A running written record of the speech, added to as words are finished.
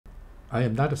I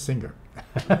am not a singer.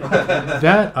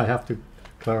 That I have to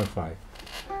clarify.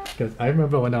 Because I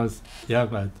remember when I was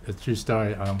young, a true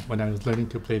story, when I was learning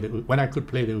to play when I could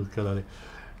play the ukulele,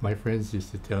 my friends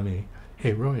used to tell me,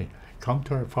 "Hey Roy, come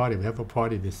to our party. We have a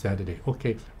party this Saturday.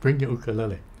 Okay, bring your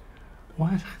ukulele."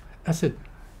 What? I said,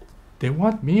 they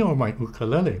want me or my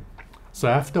ukulele? So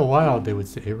after a while, they would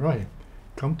say, "Hey Roy,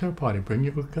 come to our party. Bring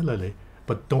your ukulele,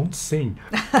 but don't sing."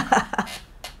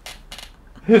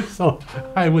 So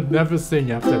I would never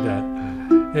sing after that.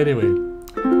 Anyway,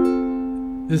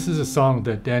 this is a song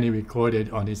that Danny recorded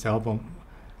on his album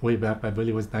way back, I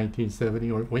believe it was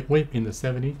 1970 or way in the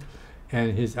 70s.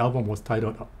 And his album was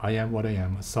titled "I Am What I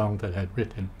Am," a song that I had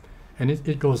written. And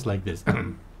it goes like this.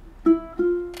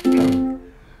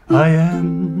 I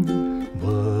am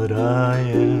what I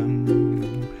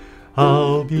am.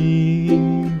 I'll be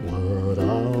what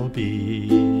I'll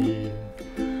be.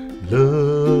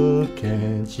 Look,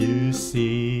 can't you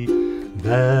see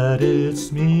that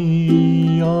it's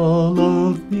me, all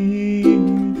of me?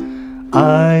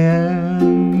 I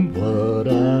am what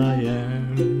I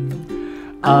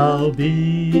am. I'll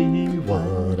be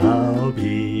what I'll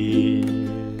be.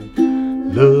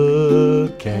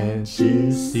 Look, can't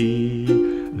you see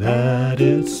that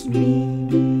it's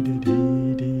me?